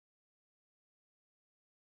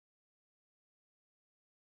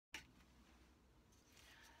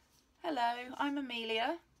Hello, I'm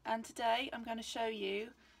Amelia and today I'm going to show you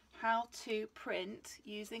how to print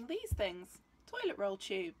using these things, toilet roll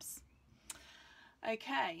tubes.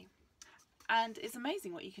 Okay, and it's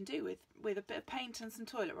amazing what you can do with a bit of paint and some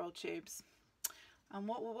toilet roll tubes. And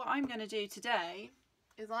what I'm going to do today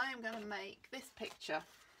is I am going to make this picture,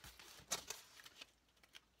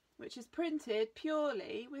 which is printed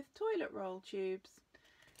purely with toilet roll tubes.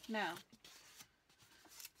 Now,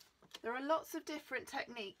 there are lots of different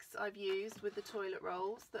techniques I've used with the toilet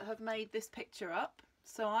rolls that have made this picture up.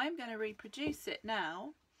 So I'm going to reproduce it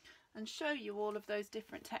now and show you all of those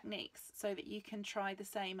different techniques so that you can try the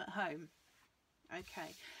same at home.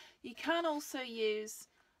 Okay, you can also use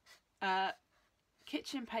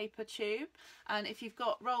kitchen paper tube, and if you've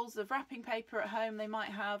got rolls of wrapping paper at home, they might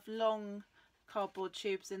have long cardboard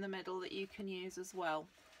tubes in the middle that you can use as well.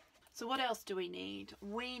 So what else do we need?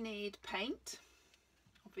 We need paint.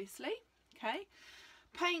 Obviously, okay,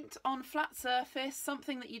 paint on flat surface,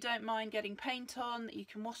 something that you don't mind getting paint on, that you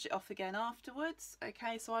can wash it off again afterwards.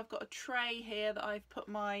 Okay, so I've got a tray here that I've put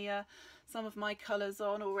my some of my colours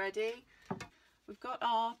on already. We've got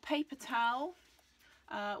our paper towel,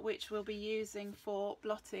 which we'll be using for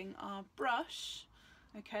blotting our brush.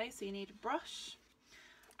 Okay, so you need a brush,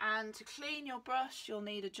 and to clean your brush you'll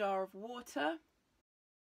need a jar of water,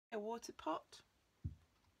 a water pot.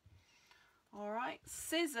 Alright,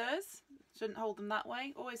 scissors, shouldn't hold them that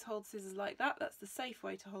way, always hold scissors like that, that's the safe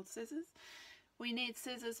way to hold scissors. We need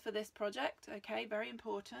scissors for this project, okay, very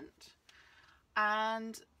important.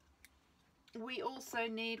 And we also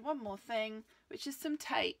need one more thing, which is some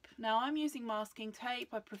tape. Now I'm using masking tape,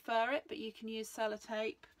 I prefer it, but you can use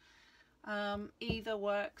sellotape, either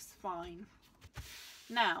works fine.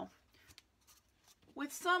 Now,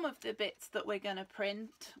 with some of the bits that we're going to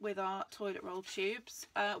print with our toilet roll tubes,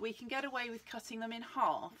 we can get away with cutting them in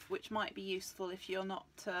half, which might be useful if you're not,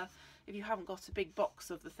 if you haven't got a big box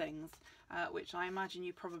of the things, which I imagine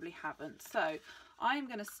you probably haven't. So I'm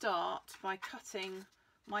going to start by cutting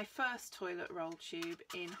my first toilet roll tube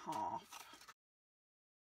in half,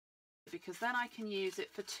 because then I can use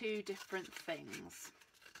it for two different things.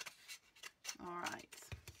 All right,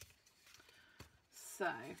 so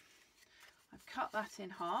I've cut that in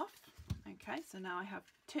half. Okay, so now I have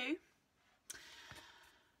two.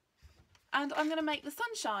 And I'm going to make the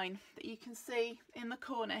sunshine that you can see in the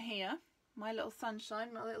corner here. My little sunshine,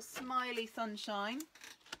 my little smiley sunshine.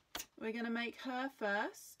 We're going to make her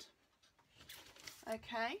first.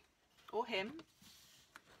 Okay, or him.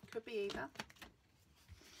 Could be either.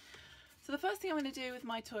 So the first thing I'm going to do with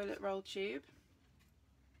my toilet roll tube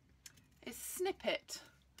is snip it.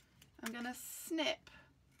 I'm going to snip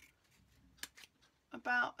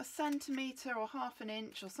about a centimetre or half an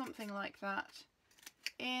inch or something like that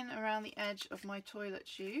in around the edge of my toilet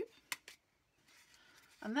tube.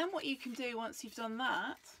 And then what you can do once you've done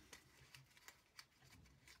that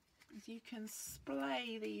is you can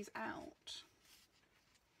splay these out,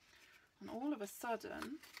 and all of a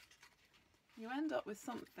sudden you end up with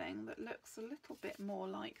something that looks a little bit more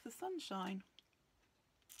like the sunshine.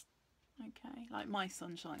 Okay, like my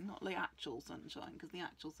sunshine, not the actual sunshine, because the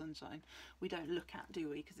actual sunshine we don't look at, do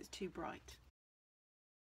we, because it's too bright.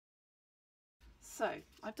 So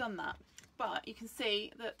I've done that, but you can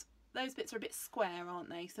see that those bits are a bit square,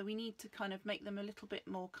 aren't they? So we need to kind of make them a little bit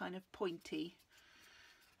more kind of pointy.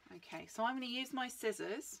 Okay, so I'm going to use my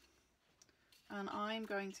scissors and I'm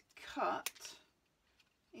going to cut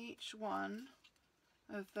each one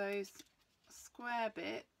of those square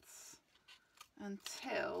bits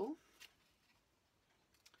until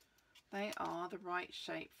they are the right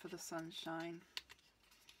shape for the sunshine.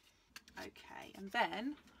 Okay, and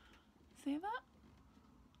then, see that?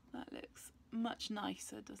 That looks much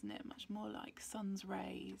nicer, doesn't it? Much more like sun's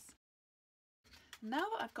rays. Now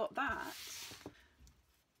that I've got that,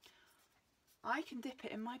 I can dip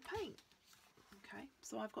it in my paint. Okay,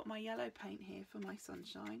 so I've got my yellow paint here for my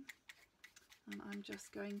sunshine, and I'm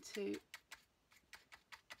just going to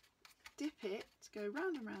dip it, go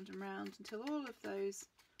round and round and round until all of those,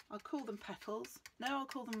 I'll call them petals. No, I'll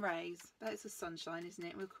call them rays. That's a sunshine, isn't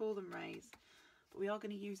it? We'll call them rays. But we are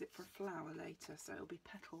going to use it for a flower later, so it'll be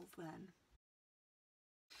petals then.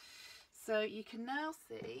 So you can now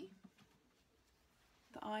see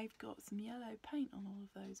that I've got some yellow paint on all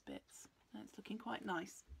of those bits. And it's looking quite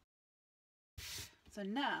nice. So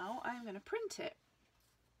now I'm going to print it.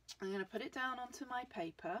 I'm going to put it down onto my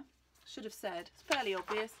paper. Should have said, it's fairly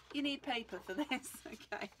obvious, you need paper for this.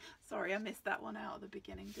 Okay, sorry, I missed that one out at the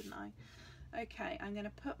beginning, didn't I? Okay, I'm going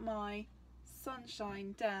to put my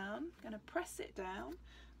sunshine down, I'm going to press it down,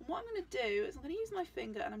 and what I'm going to do is I'm going to use my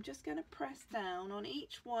finger and I'm just going to press down on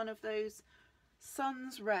each one of those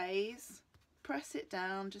sun's rays, press it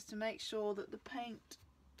down just to make sure that the paint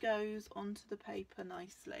goes onto the paper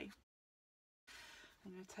nicely.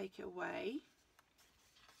 I'm going to take it away.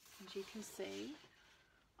 As you can see,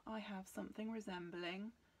 I have something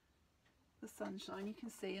resembling the sunshine you can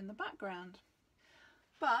see in the background.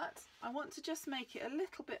 But I want to just make it a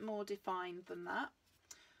little bit more defined than that.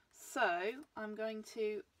 So I'm going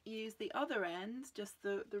to use the other end, just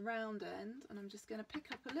the round end, and I'm just going to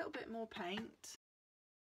pick up a little bit more paint.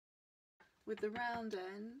 With the round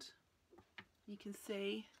end, you can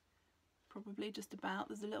see probably just about,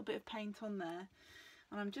 there's a little bit of paint on there.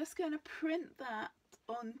 And I'm just going to print that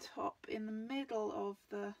on top in the middle of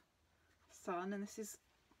the sun, and this is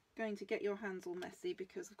going to get your hands all messy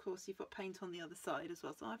because of course you've got paint on the other side as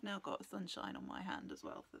well. So I've now got sunshine on my hand as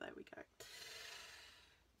well, so there we go.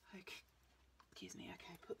 Okay, excuse me,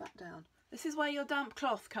 okay, put that down. This is where your damp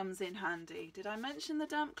cloth comes in handy. Did I mention the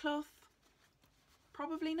damp cloth?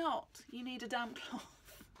 Probably not. You need a damp cloth.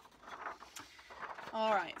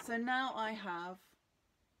 Alright, so now I have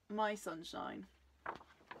my sunshine.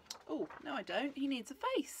 Oh, no I don't. He needs a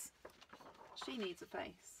face. She needs a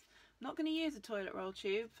face. I'm not going to use a toilet roll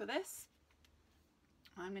tube for this.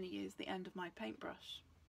 I'm going to use the end of my paintbrush.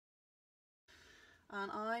 And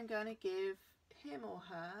I'm going to give him or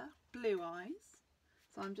her blue eyes.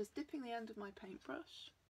 So I'm just dipping the end of my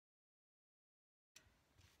paintbrush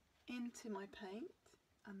into my paint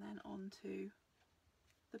and then onto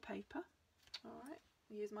the paper. Alright,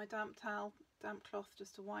 use my damp towel, damp cloth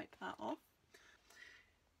just to wipe that off.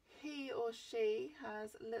 He or she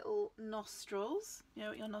has little nostrils. You know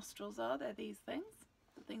what your nostrils are? They're these things,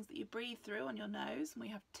 the things that you breathe through on your nose, and we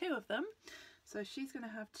have 2 of them. So she's going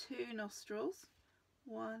to have 2 nostrils.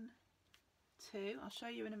 1, 2. I'll show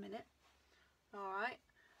you in a minute. Alright,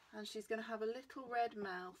 and she's going to have a little red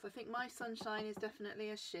mouth. I think my sunshine is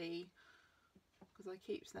definitely a she, because I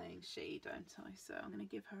keep saying she, don't I? So I'm going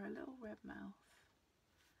to give her a little red mouth.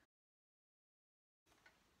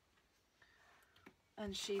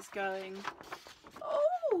 And she's going,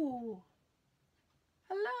 oh,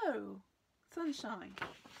 hello, sunshine.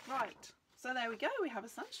 Right, so there we go, we have a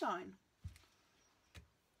sunshine.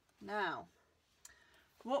 Now,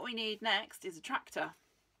 what we need next is a tractor.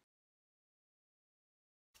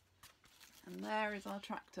 And there is our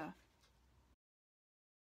tractor.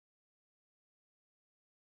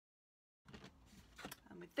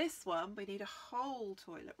 And with this one, we need a whole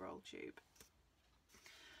toilet roll tube.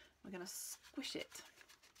 We're going to squish it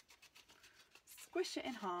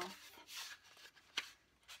in half,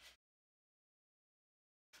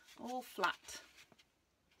 all flat.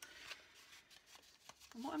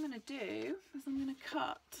 And what I'm going to do is I'm going to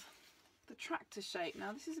cut the tractor shape.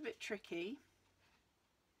 Now this is a bit tricky.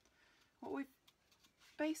 What we've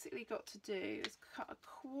basically got to do is cut a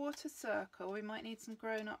quarter circle. We might need some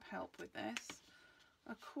grown-up help with this.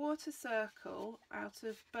 A quarter circle out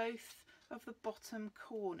of both of the bottom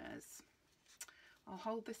corners. I'll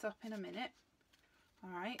hold this up in a minute.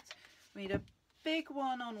 Alright, we need a big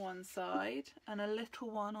one on one side and a little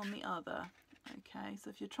one on the other. Okay, so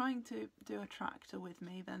if you're trying to do a tractor with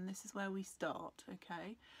me, then this is where we start,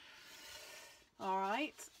 okay?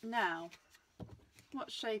 Alright, now, what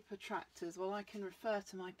shape are tractors? Well, I can refer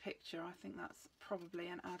to my picture. I think that's probably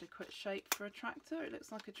an adequate shape for a tractor. It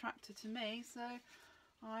looks like a tractor to me, so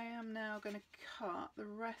I am now going to cut the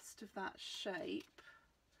rest of that shape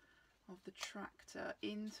of the tractor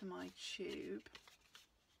into my tube,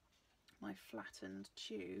 my flattened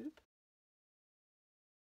tube.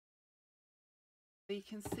 You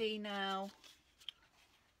can see now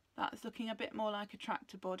that's looking a bit more like a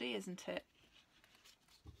tractor body, isn't it?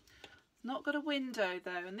 It's not got a window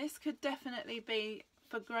though, and this could definitely be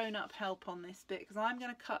for grown-up help on this bit, because I'm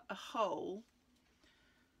going to cut a hole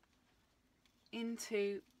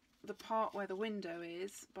into the part where the window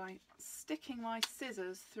is by sticking my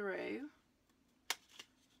scissors through,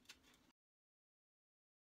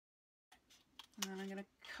 and then I'm going to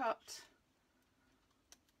cut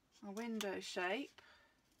a window shape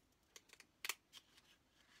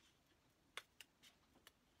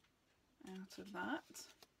out of that.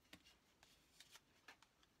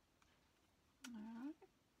 Alright,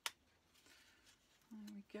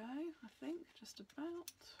 there we go, I think, just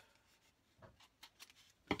about.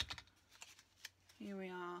 Here we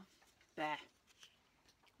are, there.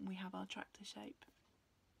 We have our tractor shape.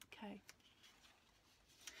 Okay.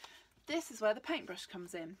 This is where the paintbrush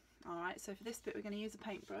comes in. Alright, so for this bit we're going to use a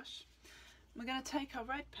paintbrush. We're going to take our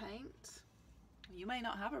red paint. You may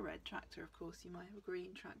not have a red tractor, of course, you might have a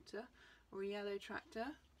green tractor or a yellow tractor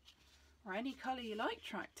or any colour you like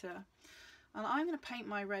tractor. And I'm going to paint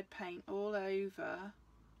my red paint all over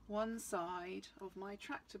one side of my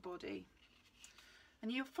tractor body.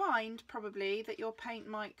 And you'll find probably that your paint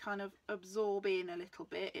might kind of absorb in a little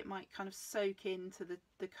bit. It might kind of soak into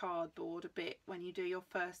the cardboard a bit when you do your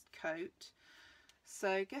first coat.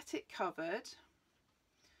 So get it covered,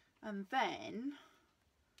 and then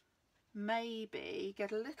maybe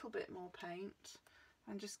get a little bit more paint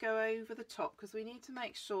and just go over the top, because we need to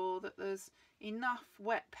make sure that there's enough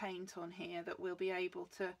wet paint on here that we'll be able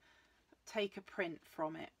to take a print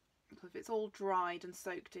from it. Because if it's all dried and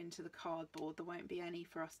soaked into the cardboard, there won't be any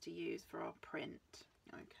for us to use for our print.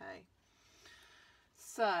 Okay,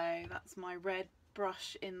 so that's my red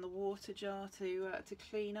brush in the water jar to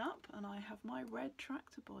clean up, and I have my red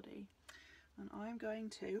tractor body, and I'm going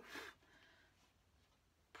to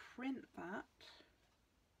print that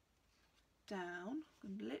down.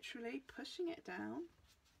 I'm literally pushing it down,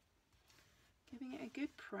 giving it a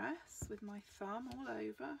good press with my thumb all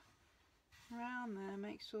over, around there,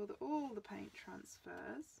 make sure that all the paint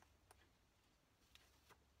transfers.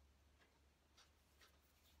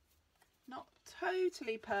 Not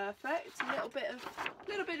totally perfect, a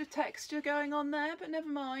little bit of texture going on there, but never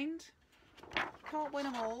mind. Can't win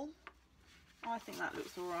them all. I think that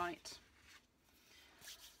looks all right.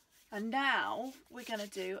 And now we're going to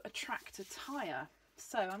do a tractor tyre.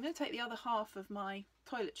 So I'm going to take the other half of my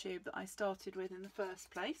toilet tube that I started with in the first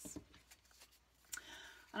place,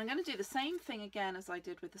 and I'm going to do the same thing again as I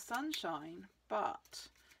did with the sunshine. But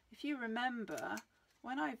if you remember,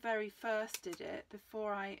 when I very first did it,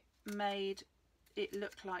 before I made it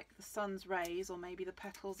look like the sun's rays or maybe the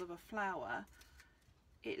petals of a flower,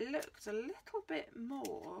 it looked a little bit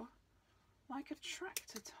more like a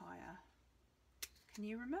tractor tyre. Can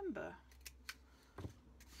you remember?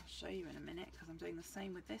 I'll show you in a minute, because I'm doing the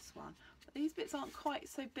same with this one. But these bits aren't quite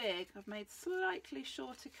so big. I've made slightly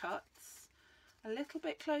shorter cuts, a little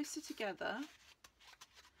bit closer together.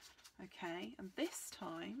 Okay, and this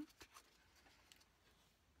time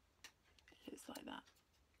it's like that.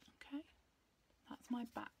 Okay, that's my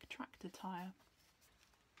back tractor tyre.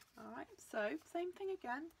 Alright, so same thing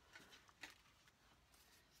again.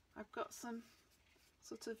 I've got some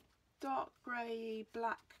sort of dark grey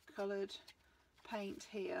black coloured paint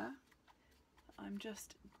here. I'm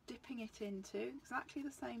just dipping it into exactly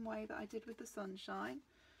the same way that I did with the sunshine,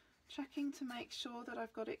 checking to make sure that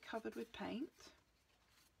I've got it covered with paint.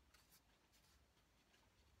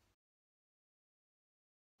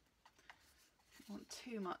 Don't want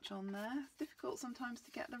too much on there. It's difficult sometimes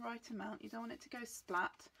to get the right amount. You don't want it to go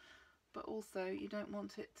splat, but also you don't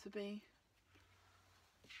want it to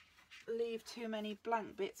leave too many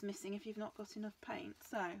blank bits missing if you've not got enough paint.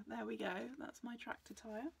 So there we go, that's my tractor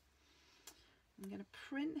tyre. I'm going to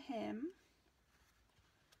print him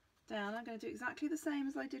down. I'm going to do exactly the same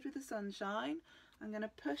as I did with the sunshine. I'm going to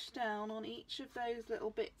push down on each of those little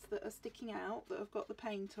bits that are sticking out that have got the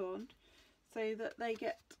paint on, so that they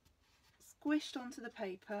get squished onto the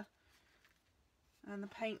paper and the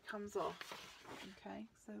paint comes off. Okay,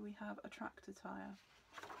 so we have a tractor tyre.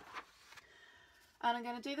 And I'm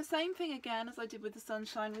going to do the same thing again as I did with the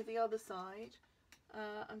sunshine with the other side.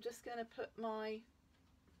 I'm just going to put my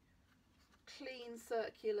clean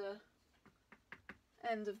circular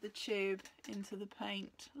end of the tube into the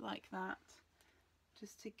paint like that,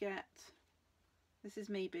 just to get, this is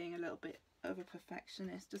me being a little bit of a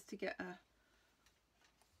perfectionist, just to get a,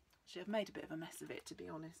 actually I've made a bit of a mess of it, to be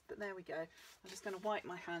honest, but there we go. I'm just going to wipe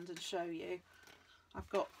my hand and show you. I've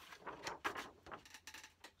got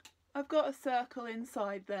a circle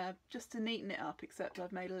inside there just to neaten it up, except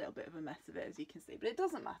I've made a little bit of a mess of it, as you can see, but it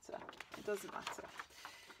doesn't matter. It doesn't matter.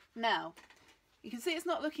 Now, you can see it's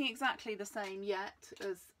not looking exactly the same yet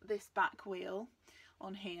as this back wheel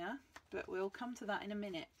on here, but we'll come to that in a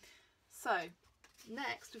minute. So,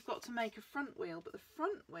 next we've got to make a front wheel, but the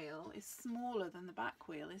front wheel is smaller than the back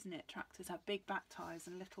wheel, isn't it? Tractors have big back tyres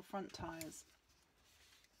and little front tyres.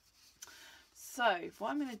 So, what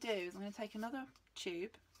I'm going to do is I'm going to take another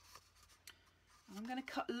tube, I'm going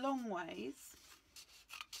to cut long ways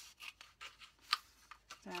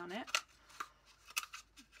down it.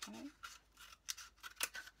 Okay.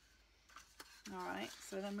 Alright,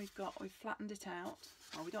 so then we've flattened it out.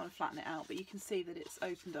 Well, we don't want to flatten it out, but you can see that it's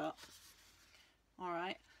opened up.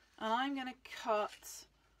 Alright, and I'm going to cut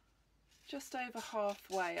just over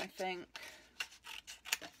halfway, I think,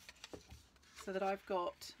 so that I've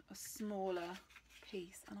got a smaller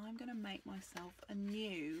piece, and I'm going to make myself a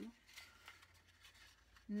new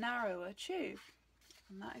narrower tube,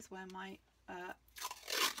 and that is where my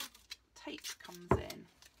tape comes in.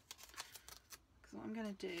 Because what I'm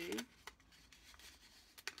going to do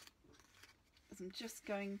is I'm just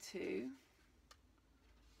going to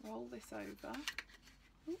roll this over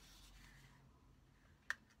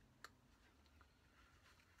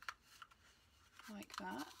Like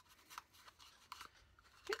that.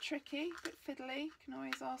 Bit tricky, bit fiddly. Can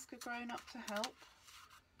always ask a grown-up to help.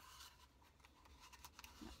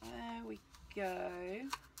 There we go.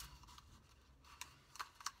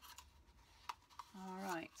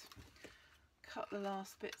 All right. Cut the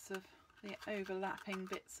last bits of the overlapping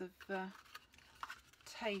bits of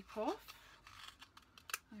tape off.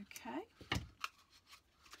 Okay.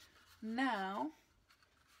 Now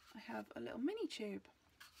I have a little mini tube.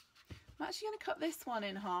 I'm actually going to cut this one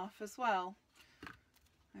in half as well.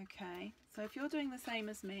 Okay, so if you're doing the same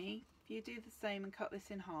as me, if you do the same and cut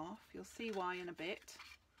this in half, you'll see why in a bit.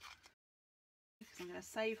 Because I'm going to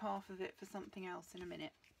save half of it for something else in a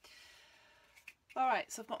minute.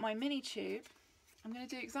 Alright, so I've got my mini tube. I'm going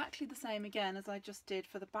to do exactly the same again as I just did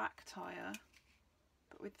for the back tyre,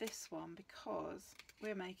 but with this one because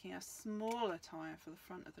we're making a smaller tyre for the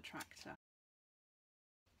front of the tractor.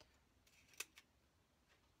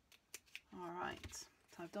 Alright,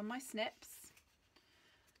 so I've done my snips.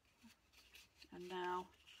 And now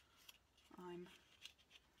I'm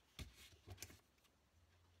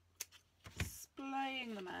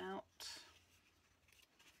splaying them out,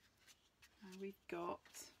 and we've got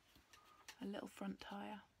a little front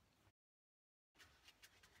tyre.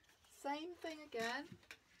 Same thing again,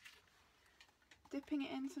 dipping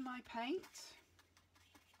it into my paint,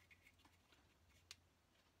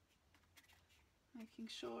 making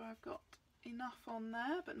sure I've got enough on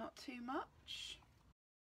there but not too much.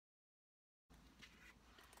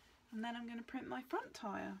 And then I'm going to print my front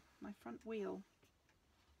tyre, my front wheel.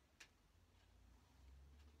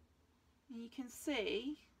 And you can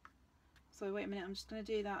see, so wait a minute, I'm just going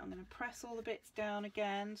to do that. I'm going to press all the bits down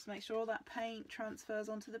again to make sure all that paint transfers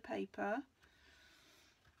onto the paper.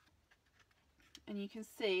 And you can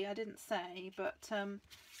see, I didn't say, but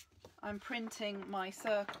I'm printing my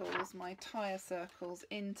circles, my tyre circles,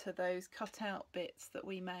 into those cut out bits that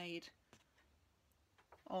we made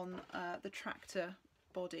on the tractor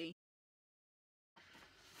body.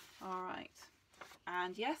 Alright,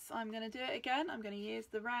 and yes, I'm going to do it again. I'm going to use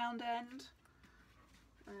the round end,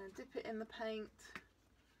 dip it in the paint.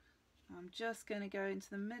 I'm just going to go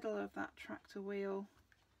into the middle of that tractor wheel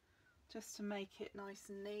just to make it nice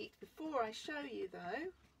and neat. Before I show you though,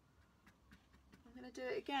 I'm going to do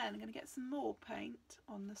it again. I'm going to get some more paint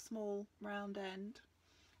on the small round end,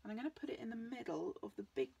 and I'm going to put it in the middle of the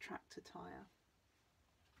big tractor tyre.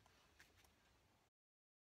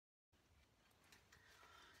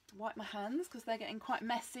 Wipe my hands because they're getting quite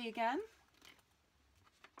messy again.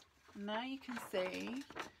 And now you can see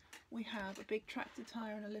we have a big tractor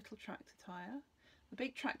tyre and a little tractor tyre. The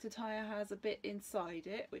big tractor tyre has a bit inside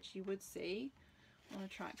it, which you would see on a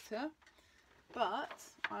tractor. But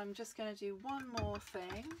I'm just going to do one more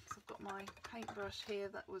thing. So I've got my paintbrush here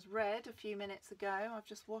that was red a few minutes ago. I've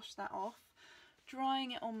just washed that off,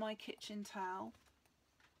 drying it on my kitchen towel.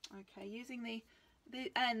 Okay, using the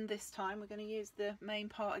end this time. We're going to use the main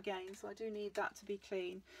part again, so I do need that to be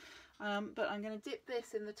clean. But I'm going to dip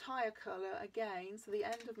this in the tyre colour again, so the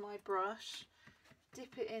end of my brush,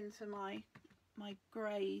 dip it into my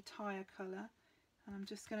grey tyre colour, and I'm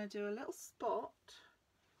just going to do a little spot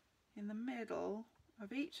in the middle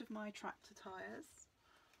of each of my tractor tyres.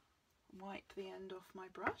 Wipe the end off my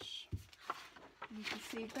brush, and you can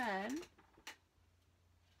see then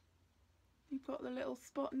you've got the little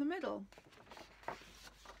spot in the middle.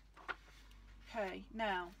 Okay,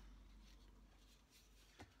 now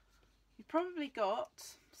you've probably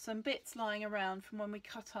got some bits lying around from when we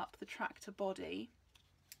cut up the tractor body.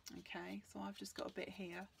 Okay, so I've just got a bit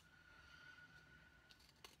here.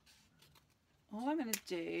 All I'm going to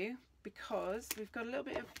do, because we've got a little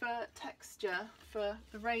bit of texture for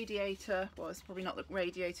the radiator, well, it's probably not the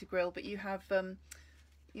radiator grill, but you have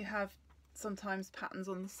sometimes patterns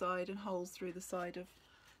on the side and holes through the side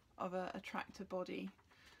of a tractor body.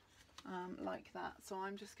 Like that, so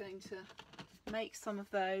I'm just going to make some of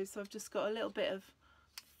those. So I've just got a little bit of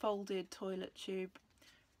folded toilet tube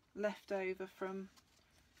left over from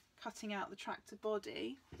cutting out the tractor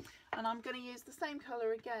body, and I'm going to use the same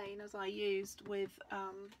colour again as I used with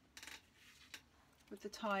the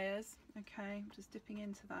tyres. Okay, I'm just dipping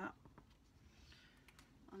into that,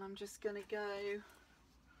 and I'm just going to go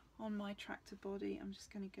on my tractor body. I'm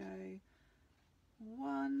just going to go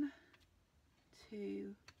 1,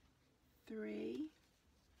 2, 3,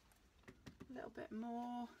 a little bit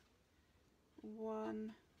more,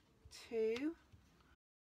 1, 2.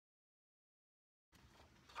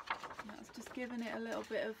 That's just giving it a little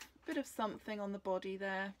bit of something on the body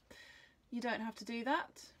there. You don't have to do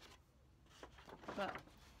that, but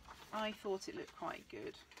I thought it looked quite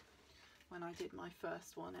good when I did my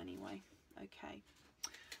first one anyway. Okay,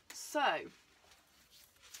 so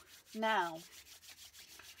now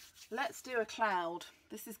let's do a cloud.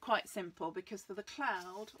 This is quite simple because for the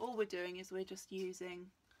cloud all we're doing is we're just using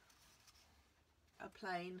a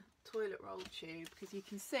plain toilet roll tube, because you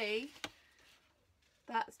can see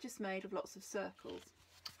that's just made of lots of circles.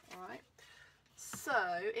 All right, so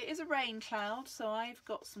it is a rain cloud, so I've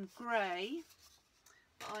got some grey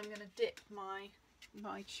that I'm going to dip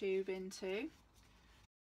my tube into.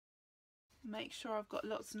 Make sure I've got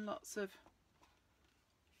lots and lots of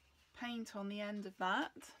paint on the end of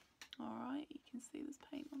that. All right, you can see there's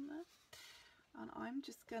paint on there, and I'm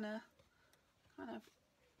just gonna kind of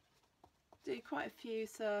do quite a few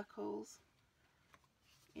circles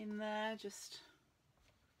in there. Just,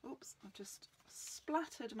 oops, I've just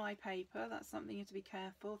splattered my paper. That's something you have to be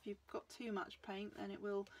careful. If you've got too much paint, then it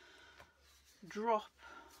will drop.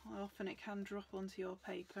 Often it can drop onto your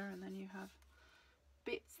paper, and then you have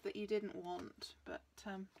bits that you didn't want, but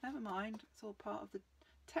never mind, it's all part of the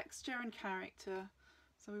texture and character,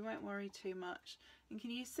 so we won't worry too much. And can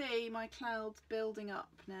you see my clouds building up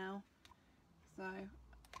now? So I'm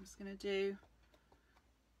just going to do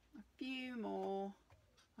a few more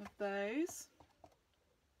of those.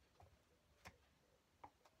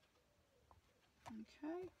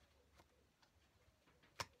 Okay,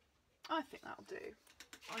 I think that'll do.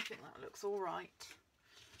 I think that looks all right.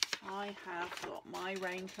 I have got my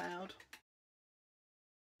rain cloud.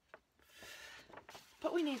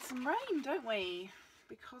 But we need some rain, don't we?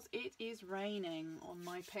 Because it is raining on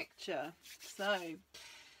my picture. So,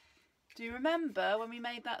 do you remember when we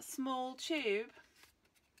made that small tube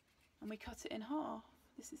and we cut it in half?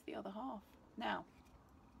 This is the other half. Now,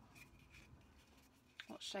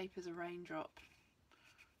 what shape is a raindrop?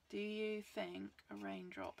 Do you think a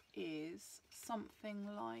raindrop is something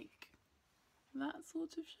like that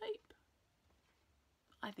sort of shape?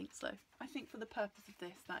 I think so. I think for the purpose of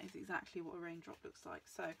this, that is exactly what a raindrop looks like.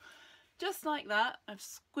 So just like that, I've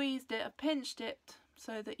squeezed it, I've pinched it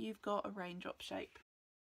so that you've got a raindrop shape.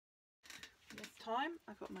 This time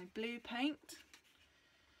I've got my blue paint.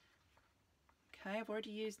 Okay, I've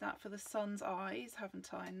already used that for the sun's eyes, haven't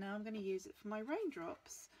I? And now I'm going to use it for my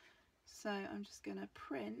raindrops. So I'm just going to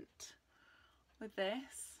print with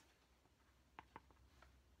this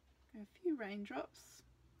a few raindrops.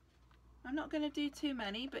 I'm not going to do too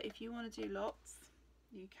many, but if you want to do lots,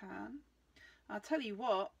 you can. I'll tell you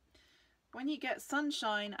what, when you get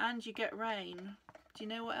sunshine and you get rain, do you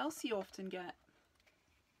know what else you often get?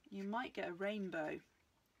 You might get a rainbow.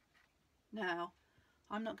 Now,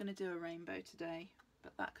 I'm not going to do a rainbow today,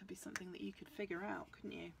 but that could be something that you could figure out,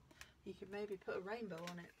 couldn't you? You could maybe put a rainbow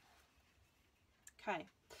on it. Okay,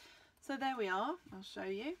 so there we are. I'll show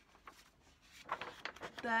you.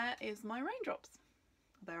 There is my raindrops.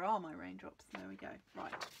 There are my raindrops. There we go.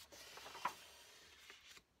 Right.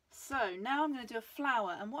 So now I'm going to do a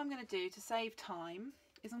flower, and what I'm going to do to save time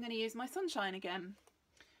is I'm going to use my sunshine again.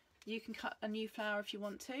 You can cut a new flower if you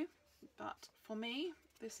want to, but for me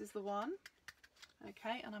this is the one.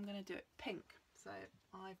 Okay, and I'm going to do it pink. So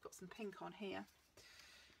I've got some pink on here.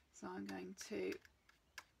 So I'm going to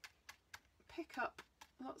pick up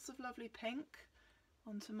lots of lovely pink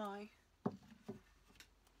onto my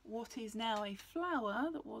what is now a flower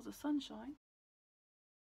that was a sunshine.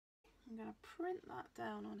 I'm going to print that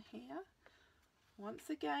down on here. Once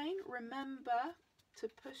again, remember to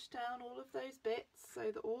push down all of those bits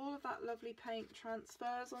so that all of that lovely paint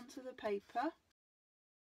transfers onto the paper.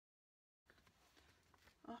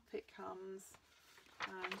 Up it comes,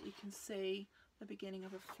 and you can see the beginning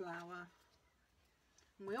of a flower.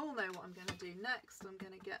 And we all know what I'm going to do next. I'm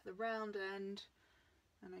going to get the round end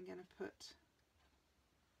and I'm going to put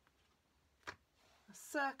a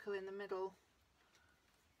circle in the middle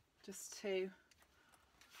just to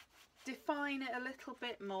define it a little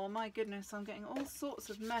bit more. My goodness, I'm getting all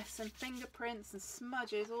sorts of mess and fingerprints and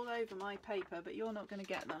smudges all over my paper, but you're not going to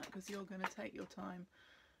get that because you're going to take your time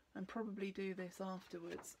and probably do this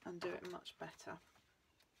afterwards and do it much better.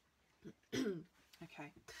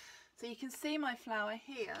 Okay, so you can see my flower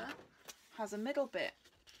here has a middle bit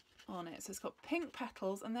on it, so it's got pink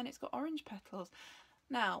petals and then it's got orange petals.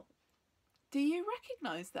 Now, do you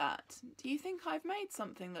recognise that? Do you think I've made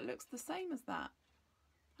something that looks the same as that?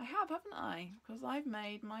 I have, haven't I? Because I've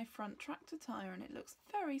made my front tractor tyre and it looks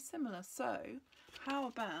very similar. So how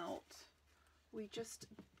about we just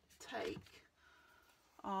take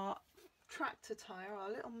our tractor tyre, our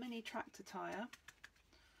little mini tractor tyre.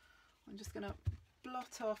 I'm just going to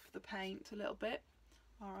blot off the paint a little bit,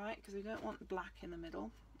 all right, because we don't want black in the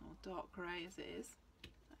middle, or dark grey as it is.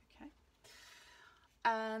 Okay,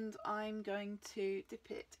 and I'm going to dip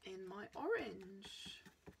it in my orange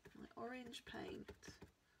paint.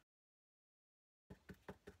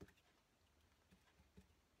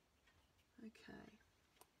 Okay,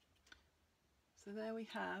 so there we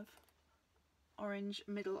have orange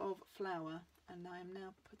middle of flower, and I am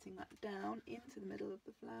now putting that down into the middle of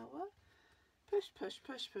the flower. Push, push,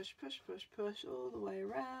 push, push, push, push, push all the way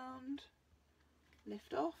around.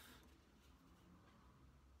 Lift off.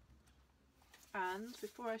 And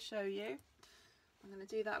before I show you, I'm going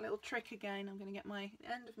to do that little trick again. I'm going to get my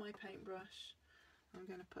end of my paintbrush. I'm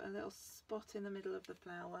going to put a little spot in the middle of the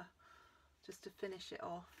flower just to finish it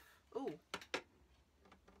off. Oh,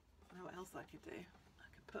 I know what else I could do. I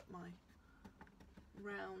could put my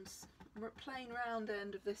plain round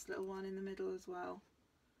end of this little one in the middle as well,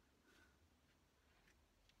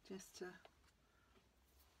 just to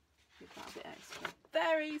give that a bit extra.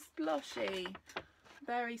 Very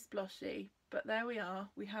sploshy, but there we are.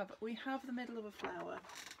 We have the middle of a flower.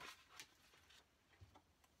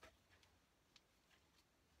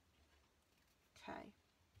 Okay.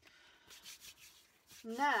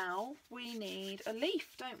 Now we need a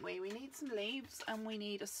leaf, don't we? We need some leaves and we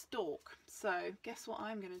need a stalk. So guess what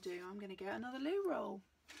I'm going to do? I'm going to get another loo roll.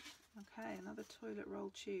 Okay, another toilet roll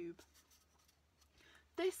tube.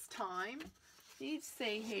 This time, you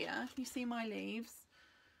see here, you see my leaves.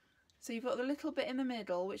 So you've got the little bit in the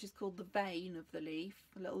middle, which is called the vein of the leaf,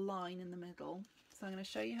 a little line in the middle. So I'm going to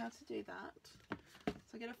show you how to do that.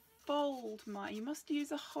 So I'm going to fold you must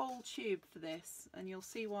use a whole tube for this, and you'll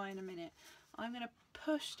see why in a minute. I'm going to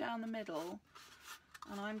push down the middle,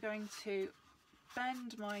 and I'm going to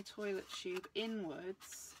bend my toilet tube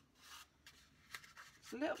inwards.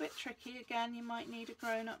 It's a little bit tricky. Again, you might need a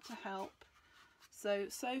grown-up to help. So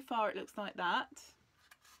far it looks like that.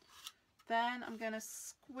 Then I'm going to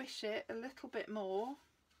squish it a little bit more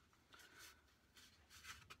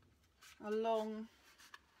along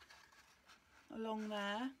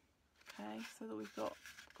there. Okay, so that we've got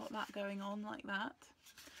that going on like that.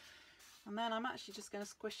 And then I'm actually just going to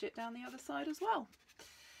squish it down the other side as well,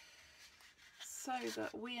 so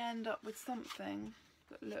that we end up with something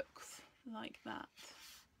that looks like that.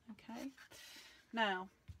 Okay, now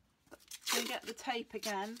I'm going to get the tape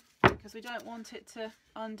again, because we don't want it to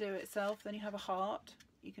undo itself. Then you have a heart.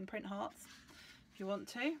 You can print hearts if you want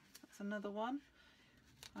to. That's another one.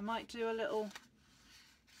 I might do a little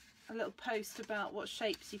post about what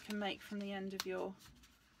shapes you can make from the end of your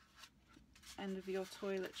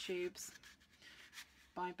toilet tubes.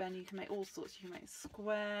 By bending, you can make all sorts. You can make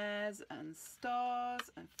squares and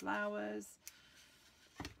stars and flowers,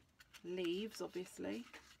 leaves, obviously.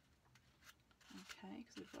 Okay,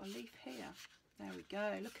 because we've got a leaf here. There we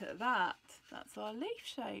go. Look at that. That's our leaf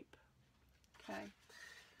shape. Okay,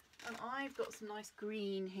 and I've got some nice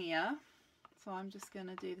green here, so I'm just going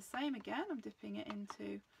to do the same again. I'm dipping it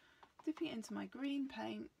into my green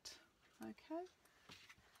paint. Okay.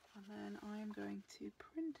 And then I'm going to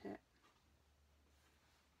print it.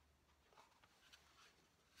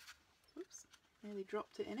 Oops, nearly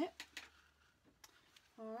dropped it in it.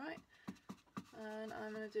 Alright, and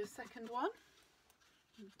I'm going to do a second one.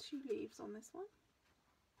 And 2 leaves on this one.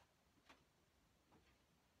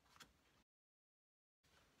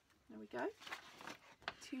 There we go.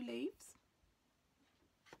 2 leaves.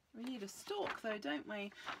 We need a stalk though, don't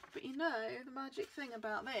we? But you know, the magic thing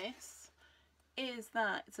about this is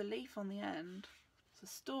that it's a leaf on the end, it's a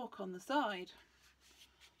stalk on the side.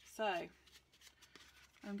 So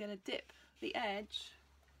I'm going to dip the edge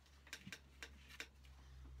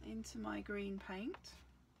into my green paint.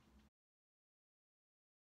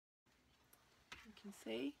 You can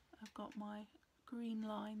see I've got my green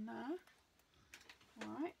line there.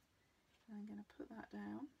 Alright, I'm going to put that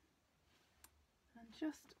down, and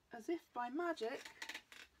just as if by magic,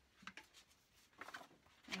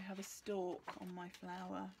 I have a stalk on my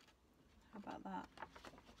flower. How about that?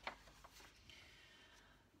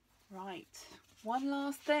 Right, one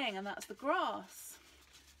last thing, and that's the grass.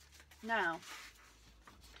 Now,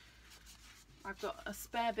 I've got a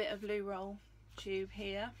spare bit of loo roll tube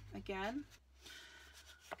here again.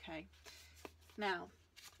 Okay, now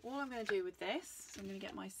all I'm going to do with this is I'm going to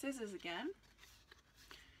get my scissors again.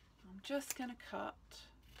 I'm just going to cut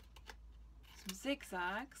some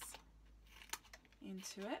zigzags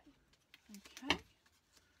into it. Okay,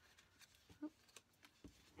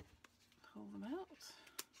 pull them out.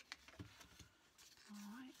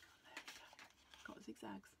 Alright, there we go. Got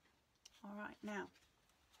zigzags. Alright, now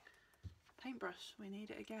paintbrush, we need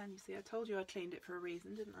it again. You see, I told you I cleaned it for a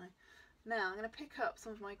reason, didn't I? Now I'm going to pick up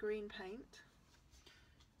some of my green paint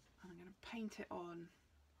and I'm going to paint it on.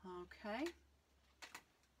 Okay,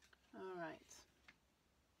 alright,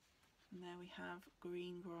 And there we have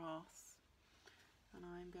green grass. And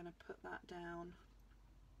I'm going to put that down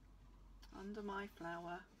under my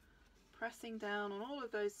flower, pressing down on all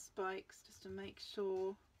of those spikes just to make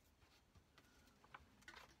sure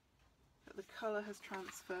that the colour has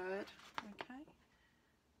transferred. Okay,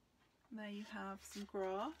 and there you have some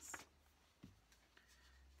grass.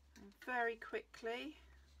 And very quickly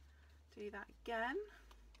do that again.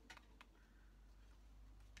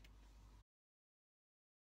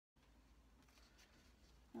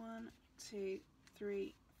 One, two,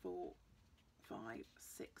 3, 4, 5,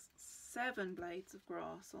 6, 7 blades of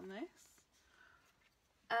grass on this,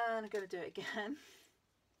 and I'm going to do it again.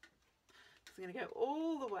 So I'm going to go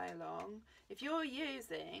all the way along. If you're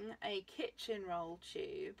using a kitchen roll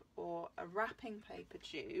tube or a wrapping paper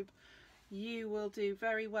tube, you will do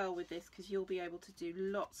very well with this because you'll be able to do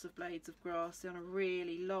lots of blades of grass on a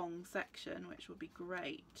really long section, which will be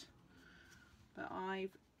great. But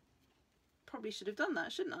I've probably should have done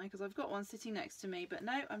that, shouldn't I? Because I've got one sitting next to me, but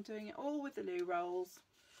no, I'm doing it all with the loo rolls.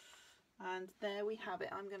 And there we have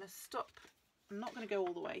it. I'm going to stop. I'm not going to go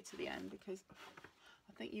all the way to the end because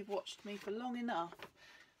I think you've watched me for long enough.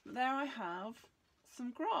 But there I have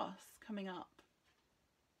some grass coming up.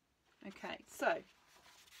 Okay, so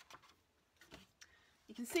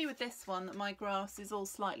you can see with this one that my grass is all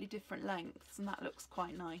slightly different lengths, and that looks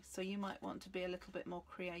quite nice. So you might want to be a little bit more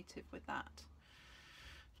creative with that.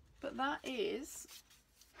 But that is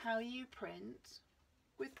how you print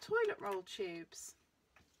with toilet roll tubes.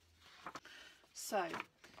 So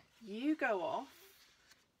you go off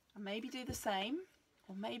and maybe do the same,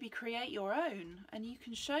 or maybe create your own, and you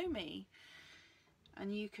can show me,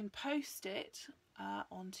 and you can post it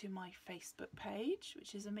onto my Facebook page,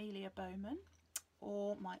 which is Amelia Bowman,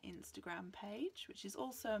 or my Instagram page, which is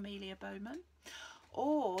also Amelia Bowman.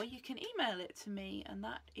 Or you can email it to me, and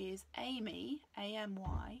that is Amy,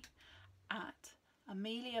 A-M-Y, at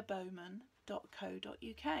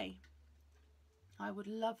ameliabowman.co.uk. I would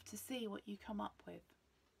love to see what you come up with.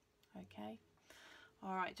 Okay.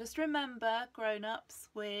 All right. Just remember, grown-ups,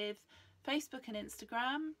 with Facebook and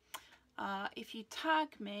Instagram, if you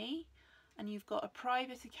tag me and you've got a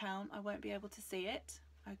private account, I won't be able to see it.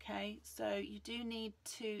 Okay. So you do need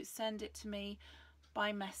to send it to me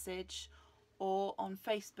by message, or on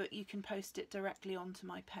Facebook you can post it directly onto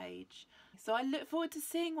my page. So I look forward to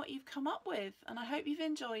seeing what you've come up with, and I hope you've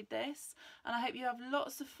enjoyed this, and I hope you have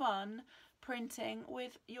lots of fun printing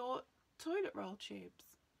with your toilet roll tubes.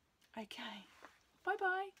 Okay, bye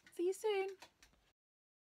bye, see you soon.